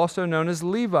Matthew, also known as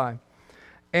Levi.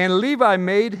 And Levi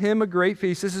made him a great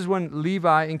feast. This is when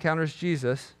Levi encounters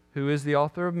Jesus, who is the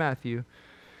author of Matthew,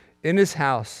 in his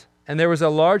house. And there was a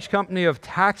large company of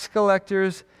tax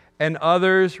collectors and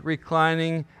others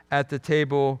reclining at the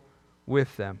table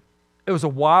with them. It was a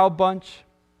wild bunch.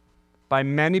 By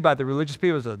many, by the religious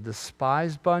people, it was a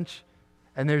despised bunch.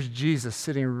 And there's Jesus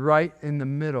sitting right in the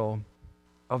middle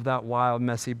of that wild,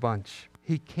 messy bunch.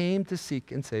 He came to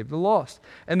seek and save the lost.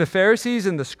 And the Pharisees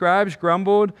and the scribes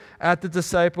grumbled at the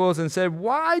disciples and said,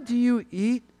 "Why do you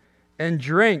eat and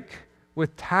drink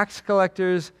with tax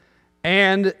collectors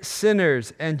and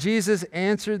sinners?" And Jesus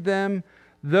answered them,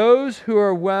 "Those who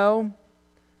are well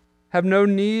have no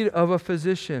need of a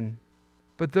physician,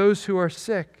 but those who are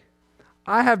sick.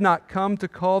 I have not come to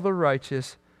call the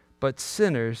righteous, but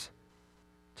sinners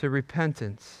to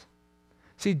repentance."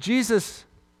 See, Jesus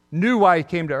knew why he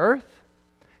came to earth.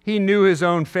 He knew his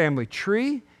own family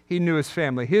tree. He knew his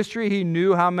family history. He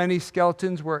knew how many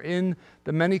skeletons were in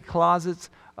the many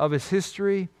closets of his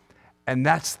history. And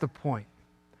that's the point.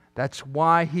 That's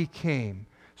why he came.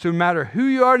 So no matter who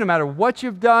you are, no matter what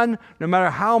you've done, no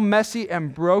matter how messy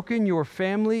and broken your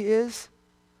family is,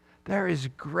 there is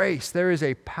grace. There is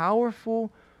a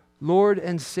powerful Lord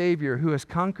and Savior who has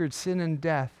conquered sin and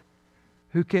death,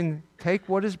 who can take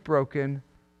what is broken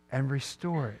and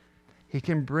restore it. He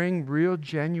can bring real,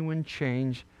 genuine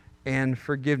change and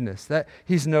forgiveness. That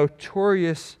he's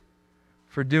notorious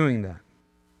for doing that.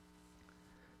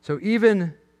 So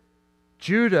even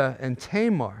Judah and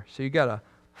Tamar, so you got a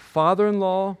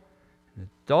father-in-law and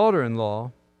a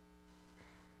daughter-in-law,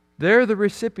 they're the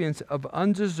recipients of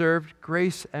undeserved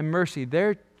grace and mercy.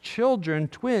 Their children,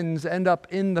 twins, end up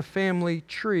in the family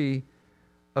tree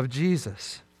of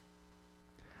Jesus.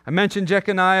 I mentioned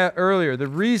Jeconiah earlier. The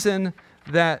reason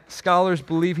that scholars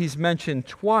believe he's mentioned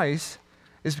twice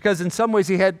is because in some ways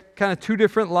he had kind of two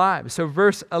different lives. So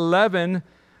verse 11,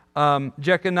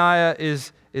 Jeconiah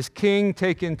is king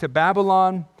taken to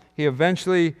Babylon. He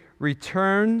eventually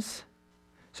returns.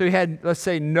 So he had, let's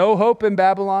say, no hope in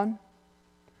Babylon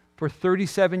for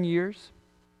 37 years.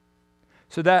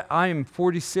 So that I am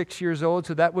 46 years old,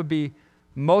 so that would be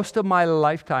most of my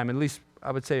lifetime, at least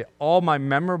I would say all my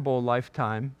memorable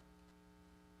lifetime,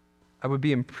 I would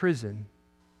be in prison,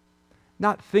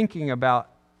 not thinking about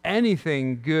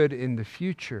anything good in the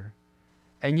future.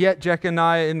 And yet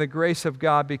Jeconiah, in the grace of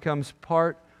God, becomes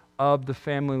part of the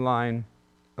family line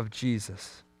of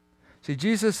Jesus. See,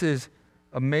 Jesus is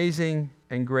amazing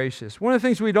and gracious. One of the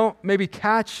things we don't maybe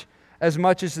catch as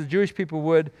much as the Jewish people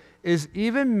would is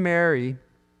even Mary,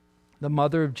 the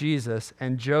mother of Jesus,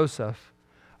 and Joseph,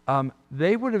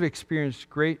 they would have experienced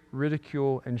great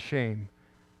ridicule and shame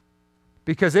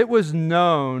because it was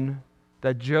known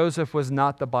that Joseph was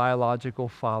not the biological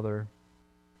father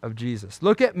of Jesus.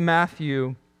 Look at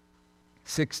Matthew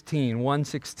 16,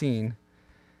 1:16.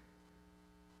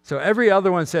 So every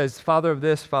other one says, father of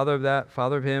this, father of that,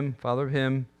 father of him, father of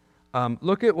him.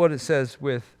 Look at what it says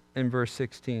in verse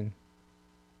 16.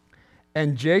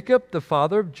 And Jacob, the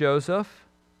father of Joseph,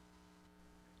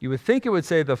 you would think it would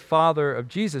say the father of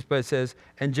Jesus, but it says,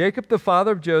 and Jacob, the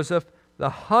father of Joseph, the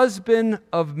husband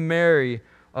of Mary,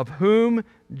 of whom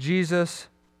Jesus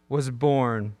was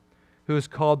born, who is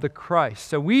called the Christ.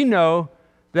 So we know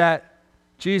that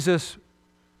Jesus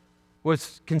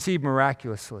was conceived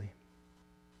miraculously.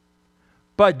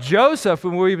 But Joseph,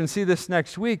 and we'll even see this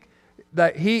next week,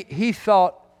 that he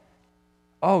thought,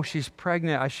 oh, she's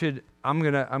pregnant. I'm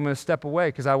gonna step away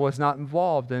because I was not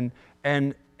involved. And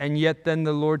yet then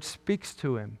the Lord speaks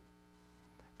to him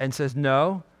and says,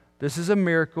 no, this is a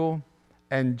miracle,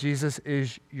 and Jesus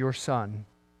is your son.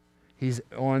 He's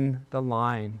on the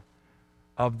line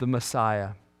of the Messiah,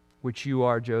 which you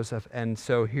are, Joseph. And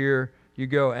so here you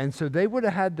go. And so they would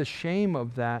have had the shame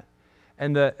of that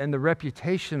and the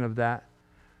reputation of that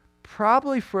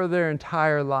probably for their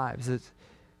entire lives.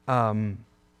 And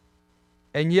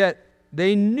yet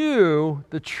they knew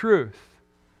the truth.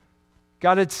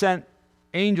 God had sent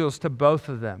angels to both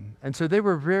of them. And so they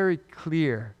were very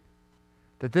clear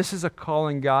that this is a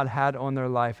calling God had on their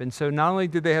life. And so not only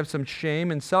did they have some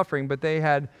shame and suffering, but they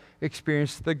had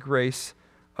experienced the grace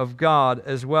of God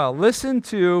as well. Listen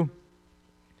to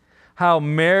how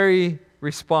Mary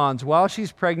responds. While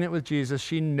she's pregnant with Jesus,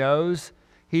 she knows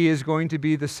he is going to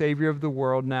be the Savior of the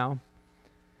world now.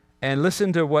 And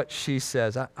listen to what she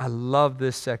says. I love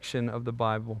this section of the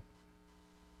Bible.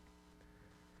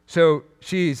 So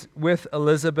she's with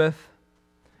Elizabeth,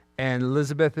 and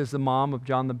Elizabeth is the mom of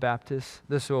John the Baptist.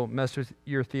 This will mess with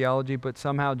your theology, but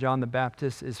somehow John the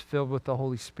Baptist is filled with the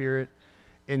Holy Spirit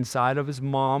inside of his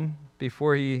mom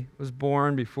before he was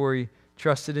born, before he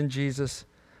trusted in Jesus.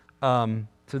 So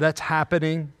that's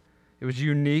happening. It was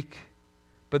unique.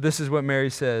 But this is what Mary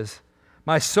says.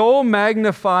 My soul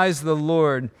magnifies the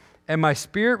Lord, and my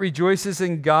spirit rejoices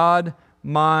in God,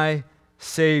 my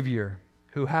Savior,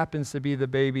 who happens to be the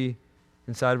baby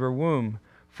inside of her womb.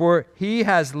 For he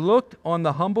has looked on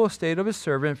the humble estate of his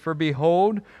servant. For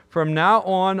behold, from now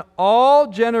on, all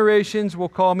generations will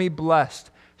call me blessed.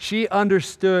 She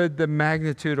understood the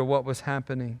magnitude of what was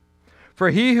happening.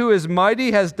 For he who is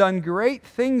mighty has done great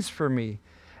things for me,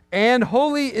 and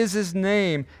holy is his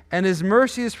name, and his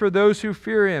mercy is for those who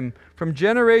fear him. From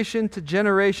generation to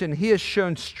generation, he has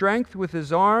shown strength with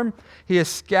his arm. He has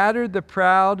scattered the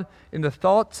proud in the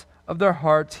thoughts of their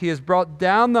hearts. He has brought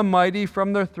down the mighty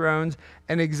from their thrones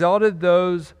and exalted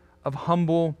those of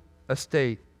humble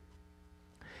estate.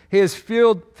 He has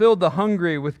filled the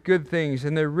hungry with good things,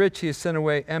 and the rich he has sent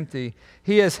away empty.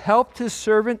 He has helped his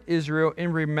servant Israel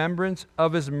in remembrance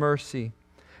of his mercy,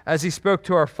 as he spoke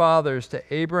to our fathers, to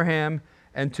Abraham,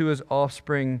 and to his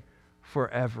offspring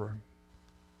forever.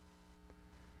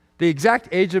 The exact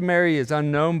age of Mary is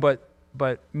unknown,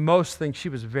 but most think she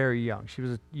was very young. She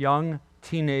was a young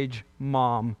teenage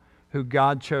mom who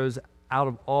God chose out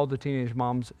of all the teenage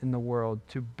moms in the world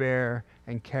to bear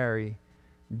and carry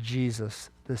Jesus,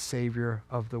 the Savior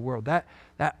of the world. That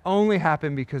only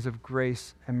happened because of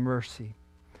grace and mercy.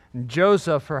 And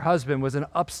Joseph, her husband, was an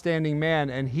upstanding man,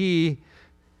 and he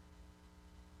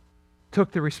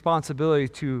took the responsibility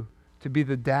to be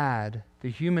the dad, the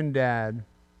human dad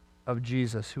of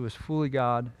Jesus, who was fully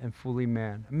God and fully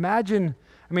man. Imagine,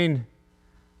 we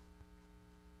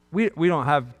don't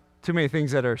have too many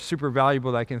things that are super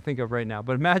valuable that I can think of right now,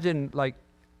 but imagine like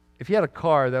if you had a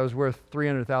car that was worth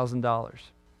 $300,000.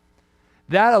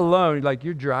 That alone, like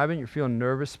you're driving, you're feeling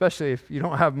nervous, especially if you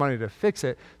don't have money to fix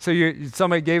it. So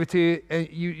somebody gave it to you, and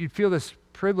you'd feel this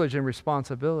privilege and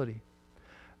responsibility.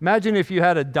 Imagine if you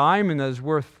had a diamond that was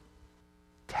worth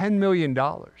 $10 million.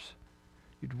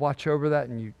 You'd watch over that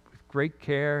and with great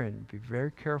care and be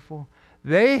very careful.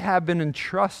 They have been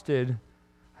entrusted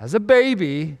as a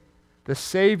baby, the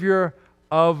Savior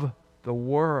of the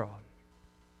world.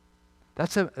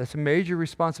 That's a major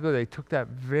responsibility. They took that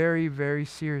very, very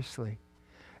seriously.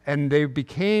 And they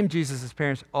became Jesus'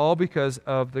 parents all because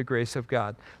of the grace of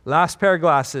God. Last pair of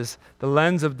glasses, the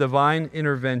lens of divine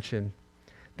intervention.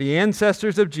 The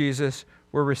ancestors of Jesus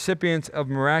were recipients of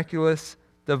miraculous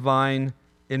divine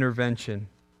intervention.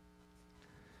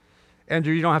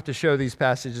 Andrew, you don't have to show these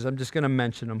passages. I'm just going to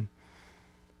mention them.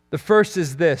 The first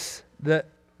is this.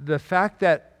 The fact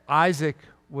that Isaac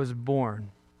was born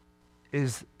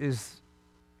is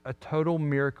a total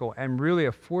miracle and really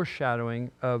a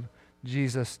foreshadowing of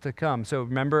Jesus to come. So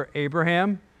remember,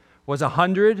 Abraham was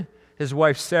 100. His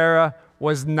wife Sarah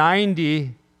was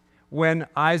 90 when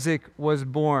Isaac was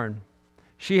born.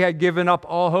 She had given up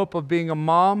all hope of being a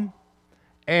mom,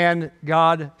 and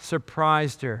God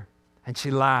surprised her, and she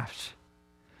laughed.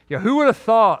 Yeah, who would have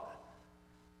thought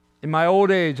in my old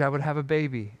age I would have a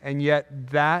baby? And yet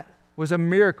that was a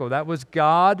miracle. That was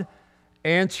God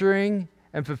answering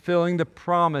and fulfilling the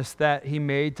promise that he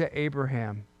made to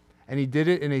Abraham. And he did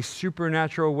it in a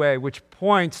supernatural way, which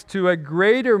points to a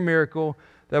greater miracle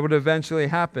that would eventually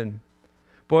happen.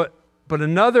 But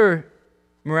another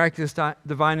miraculous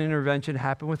divine intervention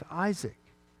happened with Isaac.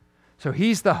 So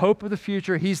he's the hope of the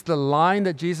future. He's the line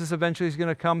that Jesus eventually is going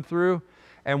to come through.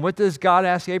 And what does God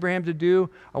ask Abraham to do?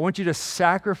 I want you to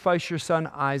sacrifice your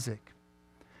son Isaac.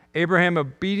 Abraham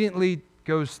obediently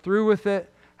goes through with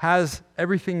it, has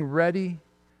everything ready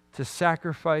to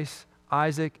sacrifice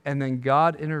Isaac, and then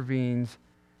God intervenes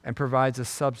and provides a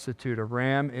substitute. A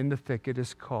ram in the thicket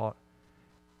is caught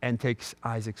and takes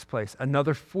Isaac's place.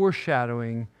 Another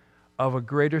foreshadowing of a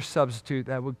greater substitute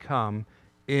that would come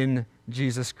in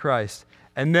Jesus Christ.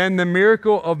 And then the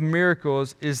miracle of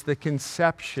miracles is the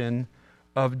conception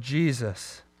of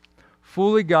Jesus.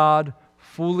 Fully God,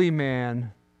 fully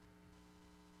man,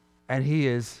 and he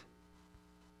is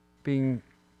being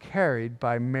carried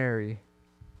by Mary.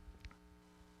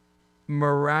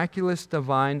 Miraculous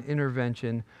divine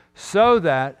intervention so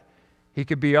that he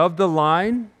could be of the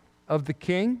line of the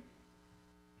king,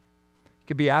 he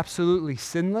could be absolutely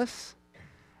sinless,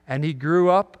 and he grew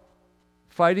up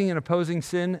fighting and opposing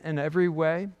sin in every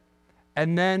way,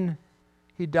 and then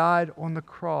he died on the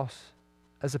cross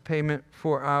as a payment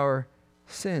for our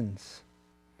sins.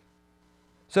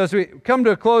 So as we come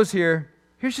to a close here,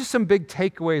 here's just some big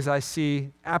takeaways I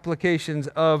see, applications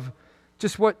of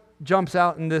just what jumps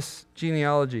out in this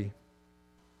genealogy.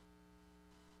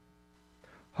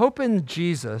 Hope in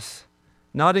Jesus,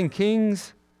 not in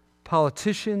kings,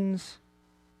 politicians,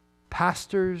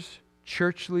 pastors,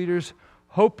 church leaders.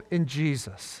 Hope in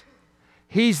Jesus.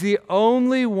 He's the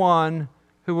only one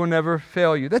who will never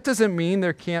fail you. That doesn't mean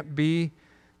there can't be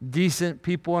decent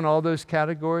people in all those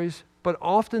categories, but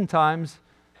oftentimes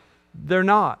they're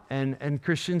not, and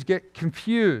Christians get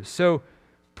confused. So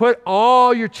put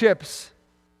all your chips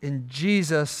in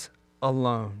Jesus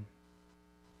alone.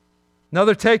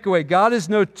 Another takeaway, God is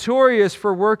notorious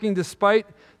for working despite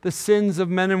the sins of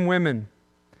men and women.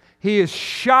 He is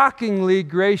shockingly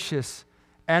gracious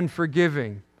and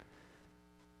forgiving.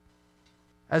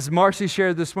 As Marcy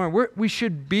shared this morning, we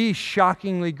should be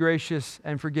shockingly gracious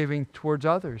and forgiving towards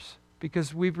others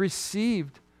because we've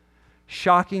received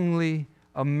shockingly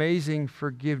amazing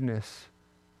forgiveness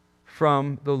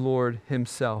from the Lord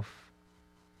himself.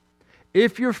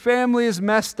 If your family is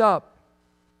messed up,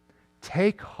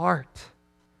 take heart.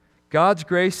 God's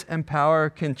grace and power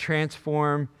can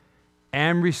transform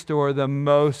and restore the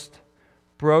most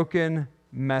broken,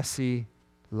 messy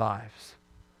lives.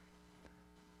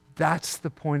 That's the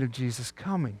point of Jesus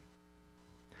coming.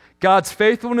 God's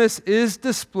faithfulness is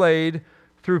displayed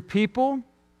through people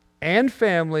and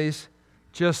families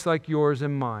just like yours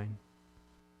and mine.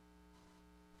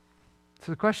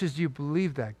 So the question is, do you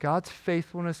believe that? God's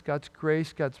faithfulness, God's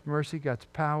grace, God's mercy, God's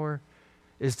power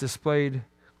is displayed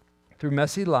through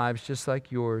messy lives just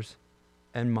like yours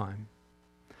and mine.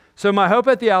 So my hope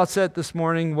at the outset this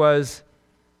morning was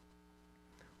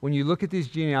when you look at these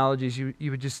genealogies, you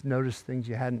would just notice things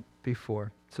you hadn't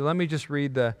before. So let me just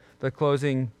read the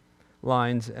closing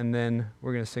lines, and then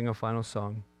we're going to sing a final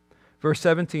song. Verse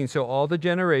 17, so all the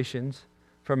generations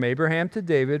from Abraham to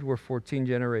David were 14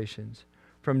 generations.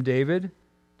 From David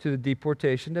to the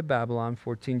deportation to Babylon,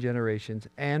 14 generations.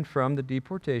 And from the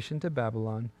deportation to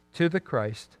Babylon to the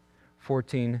Christ,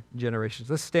 14 generations.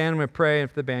 Let's stand and pray,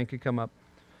 if the band could come up.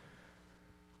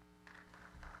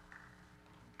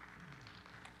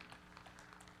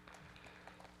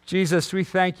 Jesus, we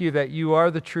thank you that you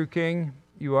are the true King,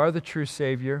 you are the true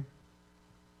Savior.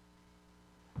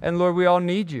 And Lord, we all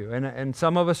need you. And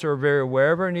some of us are very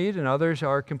aware of our need, and others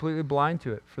are completely blind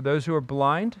to it. For those who are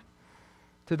blind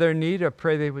to their need, I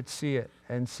pray they would see it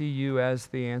and see you as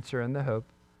the answer and the hope.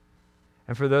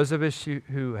 And for those of us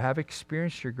who have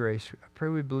experienced your grace, I pray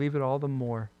we believe it all the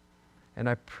more. And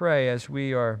I pray as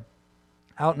we are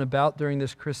out and about during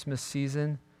this Christmas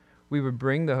season, we would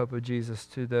bring the hope of Jesus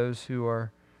to those who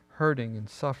are hurting and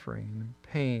suffering and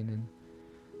pain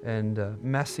and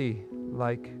messy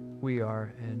like we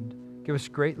are, and give us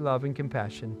great love and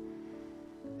compassion.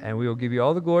 And we will give you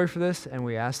all the glory for this, and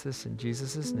we ask this in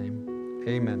Jesus' name.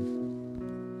 Amen.